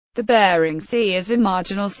The Bering Sea is a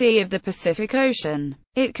marginal sea of the Pacific Ocean.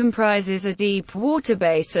 It comprises a deep water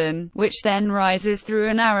basin, which then rises through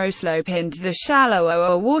a narrow slope into the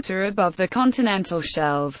shallower water above the continental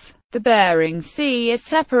shelves. The Bering Sea is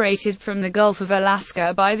separated from the Gulf of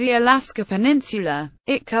Alaska by the Alaska Peninsula.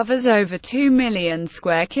 It covers over 2 million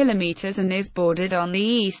square kilometers and is bordered on the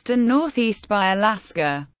east and northeast by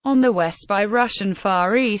Alaska, on the west by Russian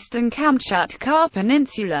Far East and Kamchatka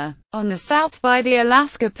Peninsula, on the south by the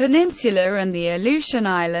Alaska Peninsula and the Aleutian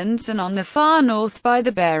Islands, and on the far north by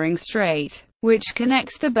the Bering Strait, which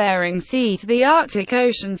connects the Bering Sea to the Arctic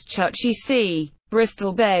Ocean's Chukchi Sea.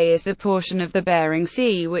 Bristol Bay is the portion of the Bering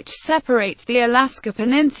Sea which separates the Alaska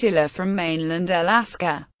Peninsula from mainland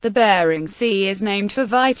Alaska. The Bering Sea is named for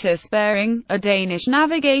Vitus Bering, a Danish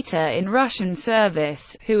navigator in Russian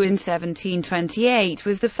service, who in 1728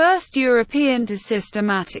 was the first European to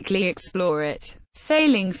systematically explore it,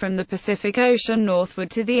 sailing from the Pacific Ocean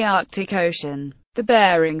northward to the Arctic Ocean. The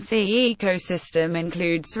Bering Sea ecosystem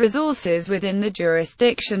includes resources within the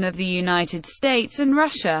jurisdiction of the United States and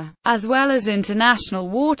Russia, as well as international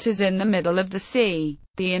waters in the middle of the sea.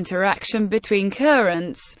 The interaction between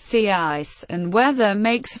currents, sea ice, and weather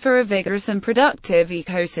makes for a vigorous and productive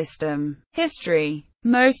ecosystem. History.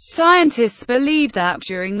 Most scientists believe that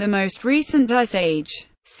during the most recent ice age,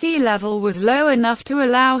 sea level was low enough to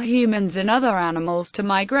allow humans and other animals to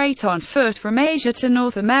migrate on foot from Asia to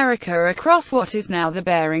North America across what is now the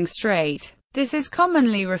Bering Strait. This is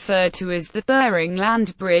commonly referred to as the Bering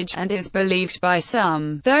Land Bridge, and is believed by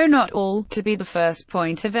some, though not all, to be the first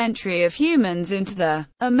point of entry of humans into the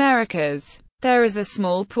Americas. There is a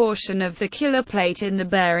small portion of the Killer Plate in the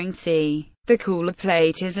Bering Sea. The Cooler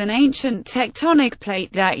Plate is an ancient tectonic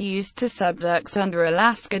plate that used to subdux under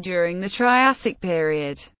Alaska during the Triassic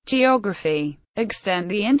period. Geography. Extent.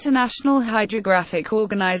 The International Hydrographic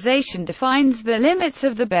Organization defines the limits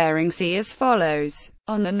of the Bering Sea as follows.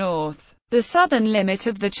 On the north, the southern limit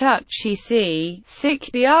of the Chukchi Sea,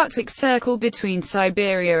 the Arctic Circle between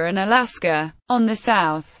Siberia and Alaska. On the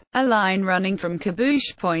south, a line running from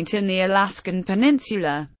Kabush Point in the Alaskan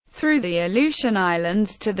Peninsula, through the Aleutian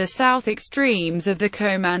Islands to the south extremes of the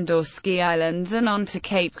Komandorsky Islands and onto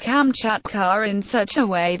Cape Kamchatka in such a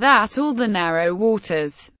way that all the narrow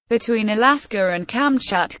waters between Alaska and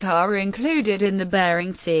Kamchatka are included in the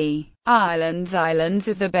Bering Sea. Islands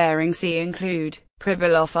of the Bering Sea include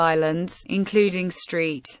Pribilof Islands, including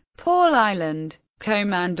Street, Paul Island,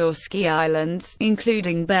 Komandorsky Islands,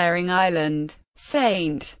 including Bering Island,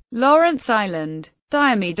 St. Lawrence Island,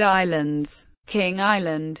 Diomede Islands, King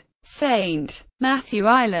Island, St. Matthew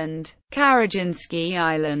Island, Karajinsky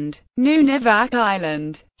Island, Nunivak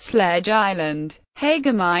Island, Sledge Island,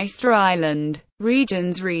 Hagemeister Island.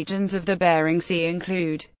 Regions of the Bering Sea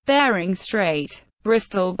include Bering Strait,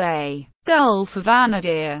 Bristol Bay, Gulf of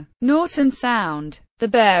Anadyr, Norton Sound. The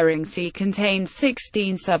Bering Sea contains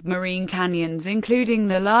 16 submarine canyons, including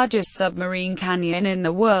the largest submarine canyon in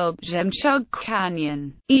the world, Jemchug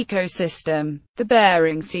Canyon. Ecosystem. The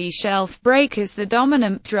Bering Sea shelf break is the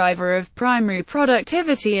dominant driver of primary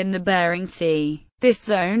productivity in the Bering Sea. This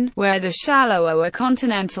zone, where the shallower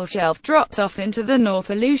continental shelf drops off into the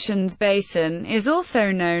North Aleutians Basin, is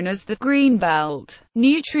also known as the Green Belt.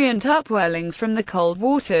 Nutrient upwelling from the cold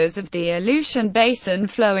waters of the Aleutian Basin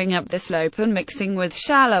flowing up the slope and mixing with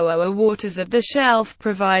shallower waters of the shelf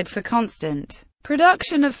provides for constant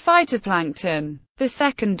production of phytoplankton. The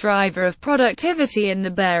second driver of productivity in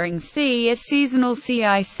the Bering Sea is seasonal sea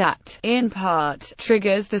ice that, in part,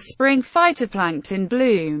 triggers the spring phytoplankton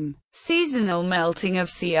bloom. Seasonal melting of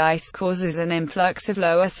sea ice causes an influx of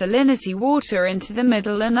lower salinity water into the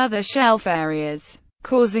middle and other shelf areas,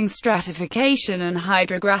 causing stratification and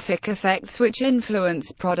hydrographic effects which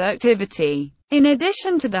influence productivity. In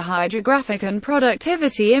addition to the hydrographic and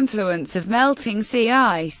productivity influence of melting sea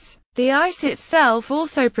ice, the ice itself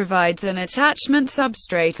also provides an attachment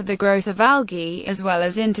substrate for the growth of algae, as well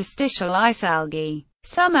as interstitial ice algae.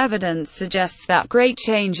 Some evidence suggests that great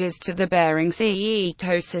changes to the Bering Sea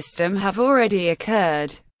ecosystem have already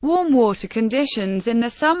occurred. Warm water conditions in the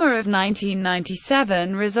summer of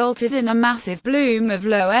 1997 resulted in a massive bloom of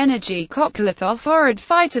low-energy coccolithophorid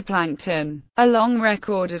phytoplankton, a long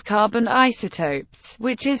record of carbon isotopes,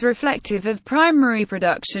 which is reflective of primary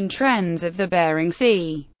production trends of the Bering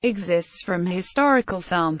Sea, exists from historical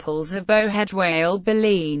samples of bowhead whale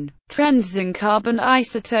baleen. Trends in carbon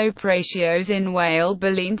isotope ratios in whale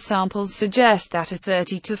baleen samples suggest that a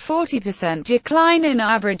 30 to 40% decline in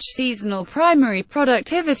average seasonal primary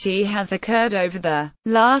productivity has occurred over the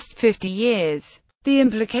last 50 years. The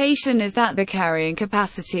implication is that the carrying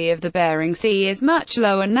capacity of the Bering Sea is much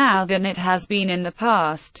lower now than it has been in the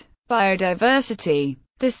past. Biodiversity.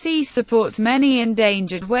 The sea supports many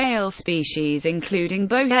endangered whale species including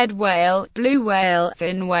bowhead whale, blue whale,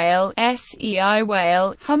 fin whale, sei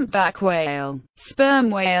whale, humpback whale,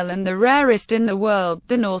 sperm whale and the rarest in the world,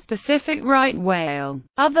 the North Pacific right whale.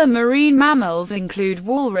 Other marine mammals include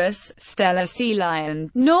walrus, Steller sea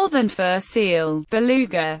lion, northern fur seal,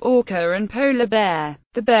 beluga, orca and polar bear.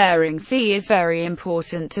 The Bering Sea is very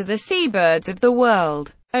important to the seabirds of the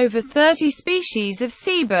world. Over 30 species of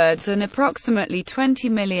seabirds and approximately 20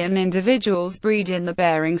 million individuals breed in the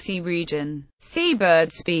Bering Sea region.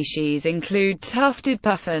 Seabird species include tufted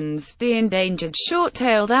puffins, the endangered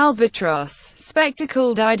short-tailed albatross,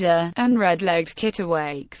 spectacled eider, and red-legged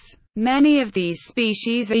kittiwakes. Many of these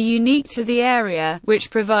species are unique to the area, which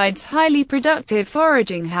provides highly productive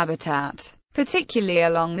foraging habitat, particularly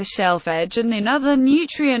along the shelf edge and in other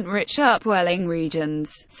nutrient-rich upwelling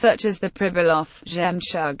regions, such as the Pribilof,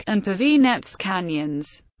 Jemtchug, and Pavinets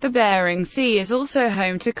canyons. The Bering Sea is also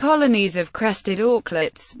home to colonies of crested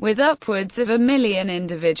auklets, with upwards of 1 million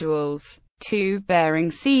individuals. 2 Bering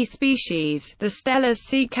Sea species, the Steller's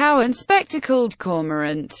sea cow and spectacled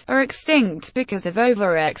cormorant, are extinct because of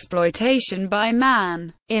overexploitation by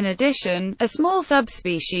man. In addition, a small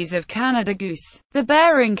subspecies of Canada goose, the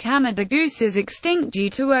Bering Canada goose, is extinct due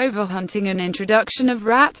to overhunting and introduction of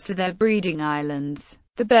rats to their breeding islands.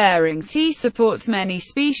 The Bering Sea supports many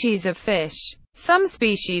species of fish. Some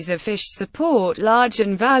species of fish support large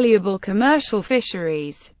and valuable commercial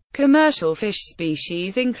fisheries. Commercial fish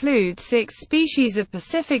species include 6 species of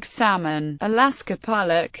Pacific salmon, Alaska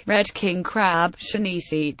pollock, red king crab,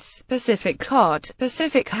 shanicetes, Pacific cod,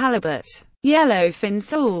 Pacific halibut, yellowfin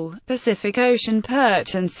sole, Pacific ocean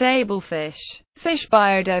perch and sablefish. Fish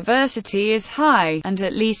biodiversity is high, and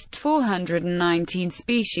at least 419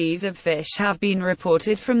 species of fish have been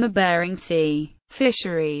reported from the Bering Sea.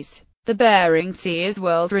 Fisheries. The Bering Sea is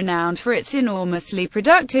world-renowned for its enormously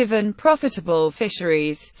productive and profitable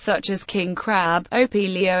fisheries, such as king crab,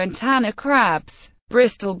 opilio and tanner crabs,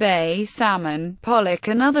 Bristol Bay salmon, pollock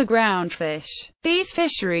and other ground fish. These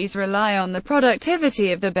fisheries rely on the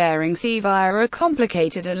productivity of the Bering Sea via a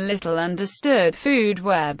complicated and little understood food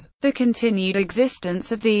web. The continued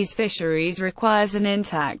existence of these fisheries requires an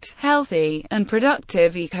intact, healthy, and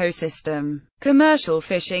productive ecosystem. Commercial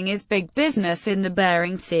fishing is big business in the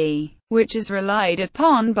Bering Sea, which is relied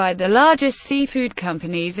upon by the largest seafood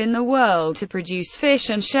companies in the world to produce fish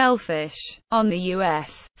and shellfish. On the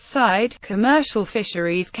U.S. side, commercial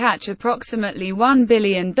fisheries catch approximately $1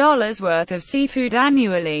 billion worth of seafood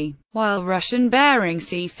annually, while Russian Bering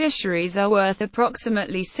Sea fisheries are worth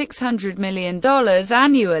approximately $600 million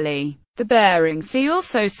annually. The Bering Sea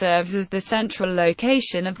also serves as the central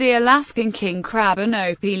location of the Alaskan king crab and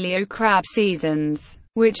opilio crab seasons,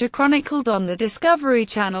 which are chronicled on the Discovery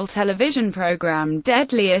Channel television program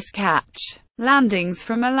Deadliest Catch. Landings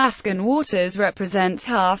from Alaskan waters represent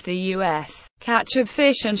half the U.S. catch of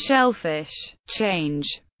fish and shellfish.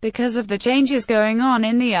 Change. Because of the changes going on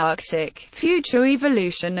in the Arctic, future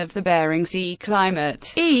evolution of the Bering Sea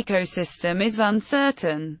climate ecosystem is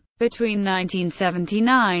uncertain. Between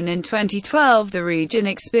 1979 and 2012, the region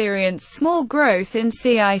experienced small growth in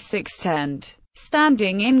sea ice extent,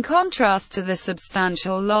 standing in contrast to the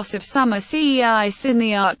substantial loss of summer sea ice in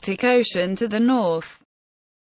the Arctic Ocean to the north.